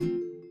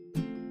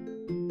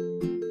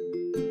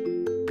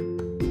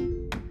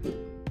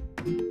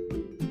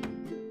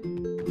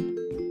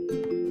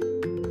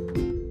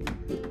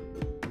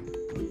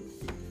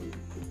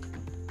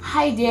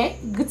Hi there,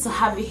 good to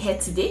have you here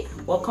today.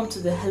 Welcome to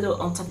the Hello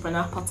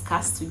Entrepreneur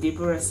Podcast with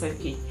Deborah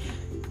Serki.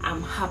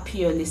 I'm happy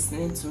you're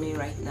listening to me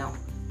right now.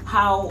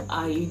 How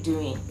are you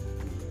doing?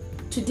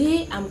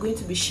 Today I'm going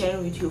to be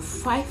sharing with you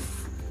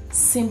 5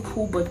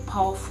 simple but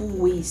powerful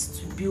ways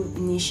to build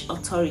niche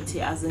authority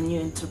as a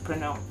new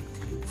entrepreneur.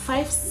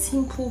 5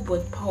 simple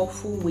but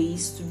powerful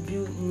ways to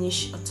build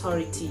niche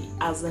authority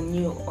as a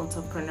new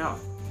entrepreneur.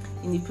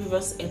 In the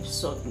previous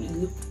episode, we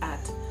looked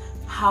at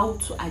how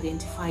to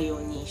identify your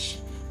niche.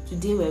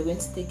 Today we're going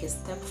to take a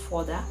step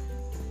further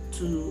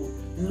to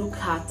look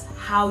at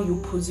how you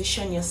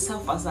position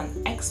yourself as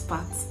an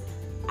expert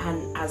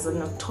and as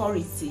an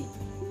authority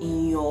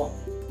in your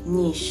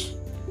niche.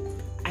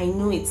 I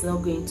know it's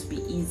not going to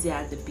be easy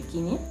at the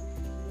beginning.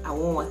 I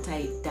won't water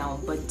it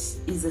down, but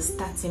it's a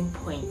starting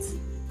point.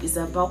 It's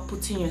about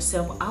putting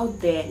yourself out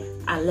there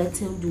and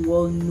letting the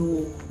world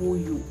know who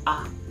you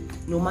are.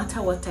 No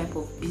matter what type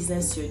of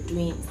business you're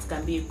doing, it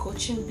can be a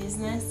coaching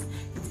business,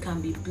 it can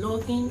be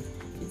blogging,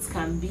 it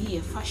can be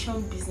a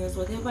fashion business,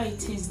 whatever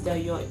it is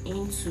that you're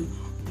into,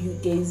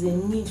 there is a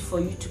need for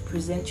you to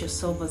present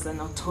yourself as an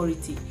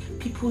authority.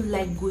 People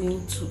like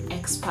going to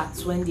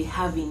experts when they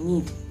have a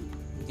need.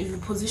 If you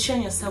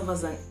position yourself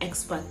as an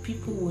expert,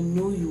 people will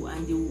know you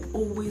and they will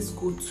always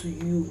go to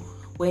you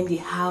when they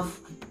have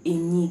a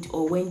need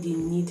or when they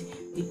need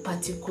the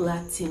particular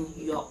thing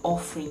you're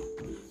offering.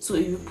 So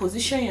if you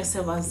position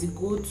yourself as the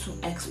go-to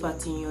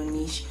expert in your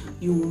niche,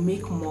 you will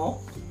make more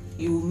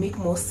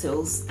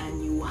sales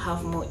and you will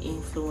have more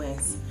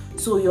influence.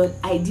 So your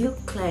ideal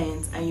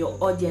clients and your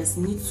audience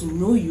need to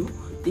know you,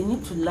 they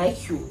need to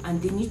like you,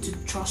 and they need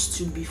to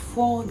trust you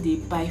before they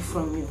buy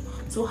from you.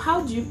 So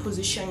how do you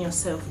position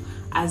yourself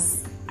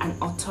as an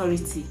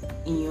authority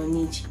in your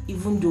niche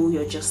even though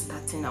you're just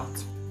starting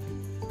out?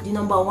 The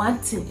number one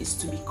thing is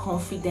to be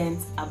confident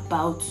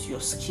about your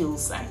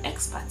skills and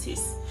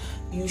expertise.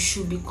 You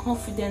should be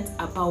confident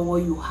about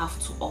what you have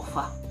to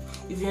offer.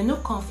 If you're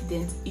not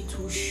confident, it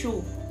will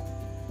show,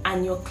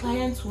 and your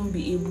clients won't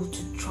be able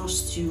to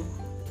trust you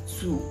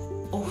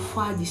to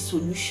offer the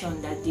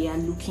solution that they are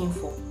looking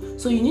for.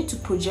 So you need to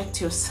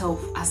project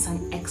yourself as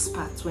an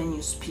expert when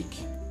you speak.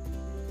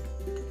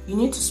 You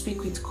need to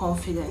speak with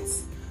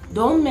confidence.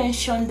 Don't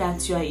mention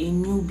that you are a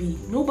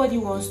newbie. Nobody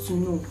wants to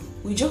know.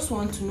 We just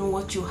want to know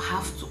what you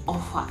have to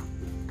offer.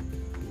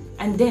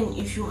 And then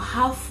if you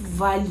have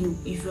value,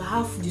 if you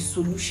have the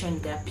solution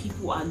that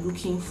people are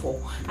looking for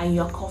and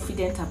you are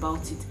confident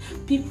about it,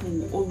 people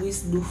will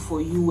always look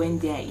for you when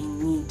they are in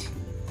need.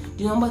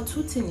 The number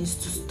 2 thing is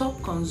to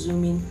stop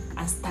consuming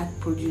and start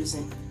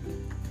producing.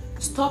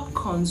 Stop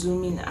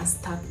consuming and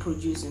start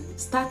producing.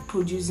 Start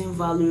producing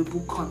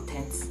valuable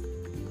content.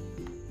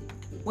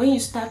 When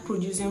you start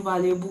producing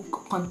valuable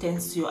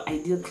content to your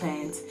ideal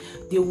clients,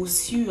 they will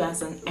see you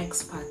as an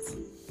expert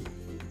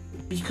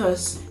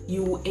because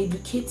you will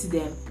educate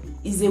them.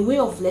 It's a way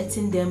of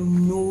letting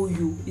them know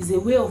you. It's a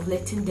way of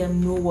letting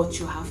them know what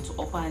you have to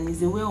offer, and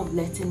it's a way of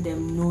letting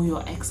them know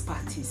your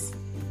expertise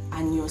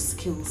and your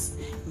skills.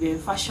 If you're a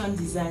fashion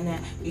designer,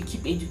 you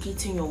keep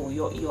educating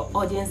your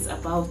audience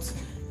about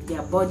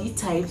their body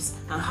types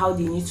and how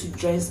they need to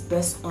dress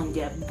based on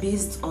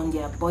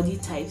their body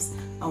types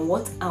and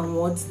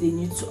what they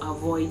need to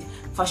avoid,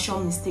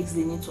 fashion mistakes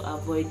they need to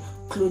avoid,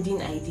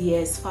 clothing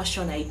ideas,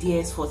 fashion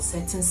ideas for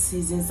certain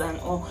seasons and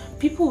all.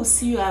 People will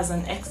see you as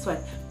an expert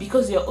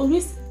because you're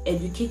always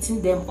educating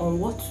them on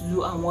what to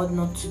do and what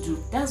not to do.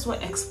 That's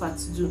what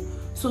experts do.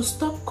 So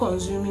stop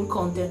consuming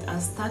content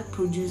and start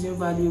producing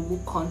valuable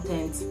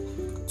content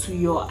to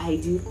your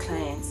ideal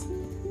clients.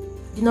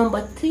 The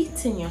number 3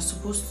 thing you're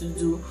supposed to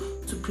do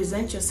to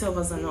present yourself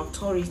as an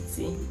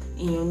authority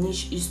in your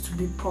niche is to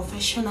be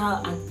professional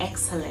and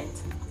excellent.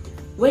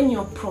 When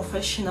you're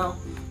professional,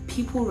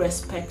 people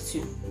respect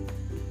you.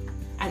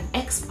 And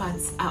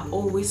experts are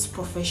always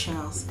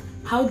professionals.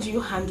 How do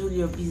you handle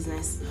your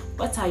business?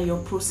 What are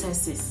your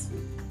processes?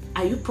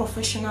 Are you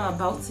professional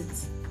about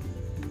it?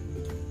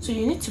 So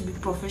you need to be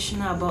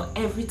professional about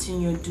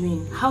everything you're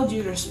doing. How do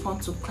you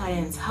respond to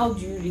clients? How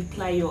do you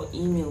reply your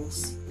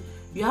emails?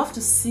 You have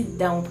to sit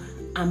down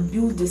and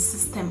build the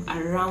system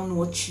around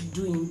what you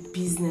do in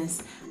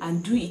business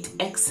and do it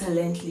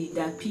excellently,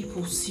 that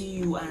people see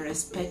you and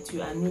respect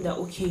you and know that,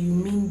 okay, you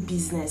mean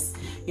business.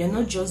 You're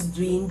not just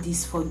doing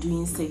this for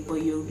doing sake,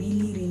 but you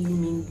really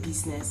mean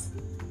business.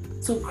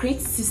 So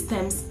create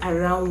systems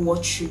around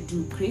what you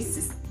do. Create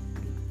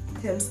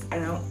systems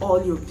around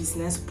all your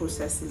business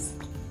processes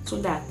so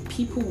that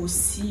people will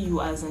see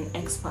you as an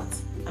expert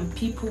and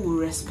people will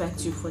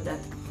respect you for that.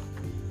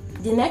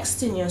 The next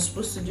thing you're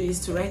supposed to do is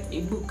to write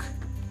a book.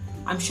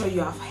 I'm sure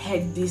you have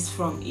heard this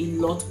from a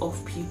lot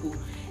of people.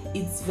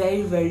 It's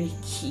very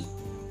key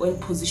when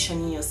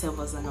positioning yourself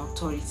as an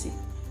authority,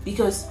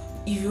 because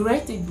if you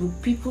write a book,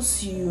 people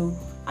see you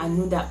and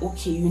know that,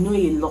 okay, you know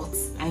a lot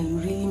and you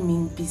really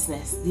mean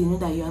business. They know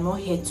that you are not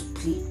here to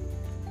play.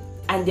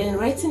 And then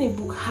writing a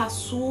book has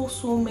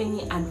so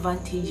many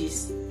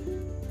advantages.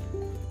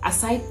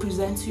 aside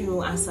presenting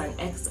you as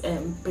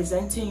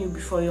presenting you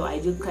before your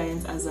ideal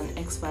client as an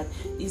expert,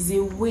 is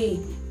a way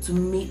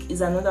to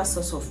is another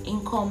source of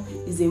income,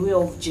 is a way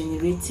of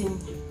generating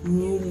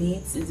new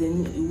leads, is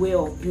a way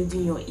of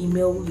building your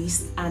email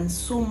list, and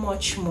so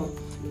much more.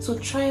 So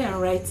try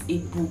and write a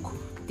book.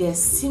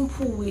 There's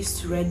simple ways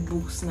to write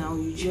books now.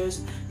 You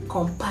just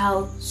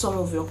compile some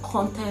of your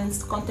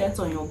content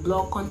on your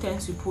blog,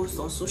 content you post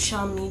on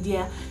social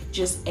media,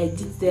 just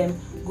edit them,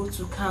 go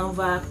to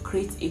Canva,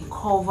 create a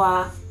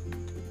cover,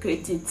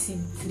 create a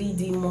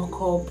 3D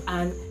mock-up,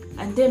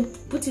 and then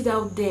put it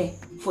out there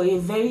for a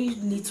very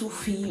little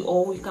fee,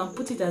 or you can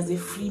put it as a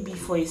freebie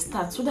for a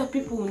start, so that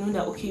people will know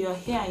that, okay, you're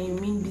here and you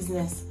mean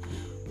business.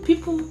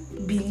 People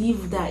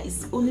believe that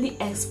it's only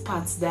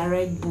experts that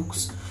write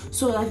books.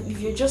 So that if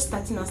you're just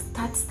starting out,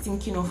 start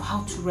thinking of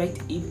how to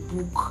write a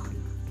book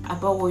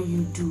about what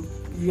you do.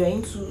 If you're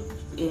into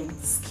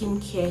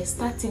skincare,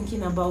 start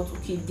thinking about,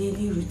 okay,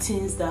 daily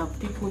routines that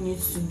people need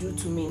to do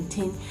to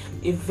maintain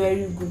a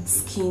very good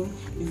skin.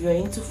 If you're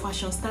into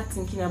fashion, start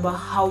thinking about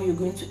how you're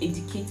going to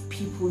educate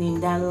people in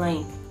that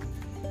line.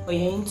 Or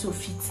you're into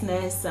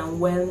fitness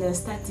and wellness,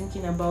 start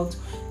thinking about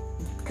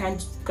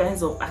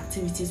kinds of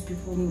activities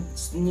people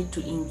need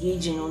to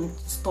engage in or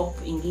stop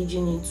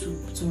engaging in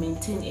to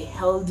maintain a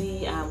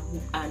healthy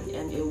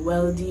and a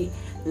wealthy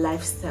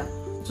lifestyle.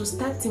 So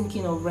start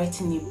thinking of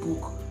writing a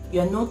book.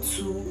 You're not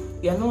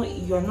a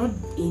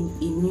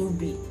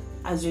newbie.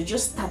 As you're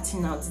just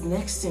starting out, the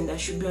next thing that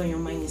should be on your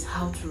mind is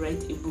how to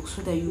write a book,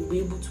 so that you'll be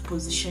able to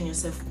position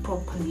yourself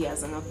properly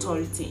as an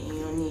authority in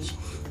your niche.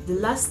 The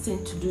last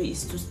thing to do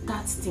is to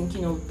start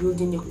thinking of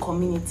building a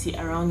community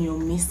around your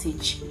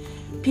message.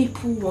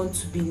 People want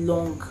to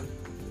belong.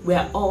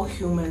 We're all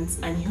humans,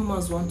 and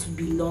humans want to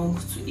belong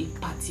to a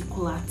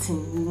particular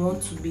thing. We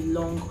want to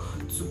belong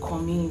to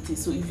community.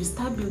 So if you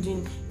start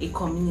building a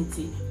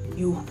community,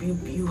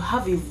 you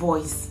have a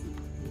voice,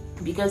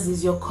 because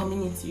it's your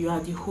community. You are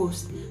the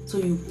host. So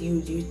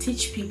you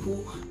teach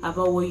people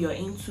about what you're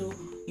into.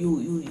 You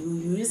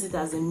use it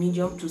as a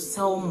medium to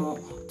sell more,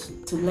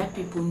 to let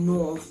people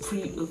know of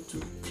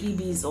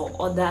freebies or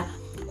other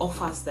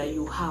offers that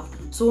you have.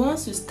 So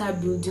once you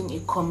start building a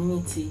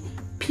community,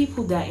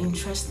 people that are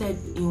interested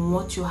in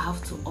what you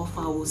have to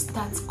offer will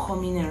start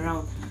coming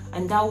around,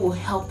 and that will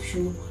help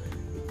you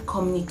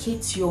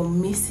communicate your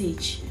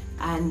message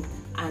and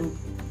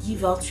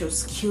give out your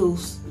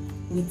skills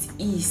with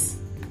ease.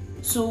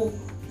 So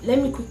let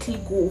me quickly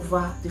go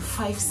over the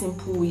 5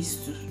 simple ways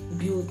to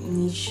build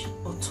niche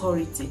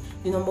authority.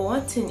 The number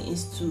 1 thing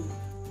is to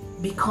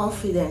be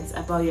confident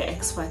about your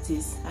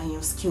expertise and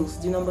your skills.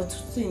 The number 2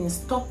 thing is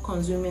stop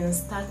consuming and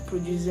start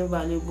producing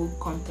valuable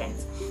content.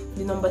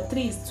 The number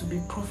 3 is to be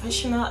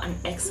professional and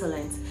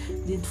excellent.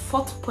 The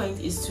 4th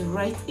point is to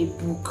write a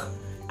book.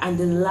 And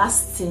the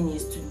last thing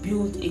is to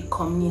build a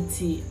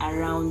community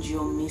around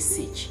your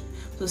message.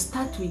 So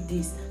start with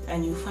this,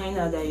 and you find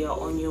out that you're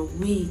on your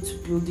way to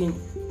building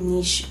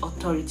niche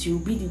authority. You'll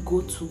be the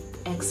go-to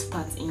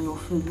expert in your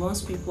field.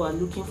 Once people are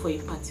looking for a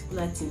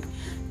particular thing,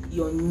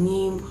 your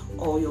name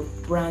or your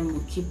brand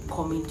will keep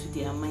coming to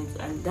their minds,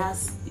 and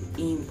that's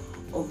the aim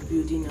of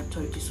building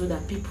authority, so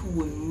that people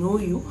will know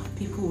you,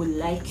 people will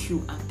like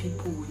you, and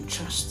people will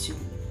trust you.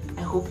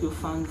 I hope you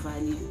found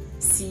value.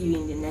 See you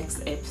in the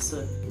next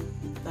episode.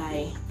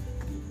 Bye.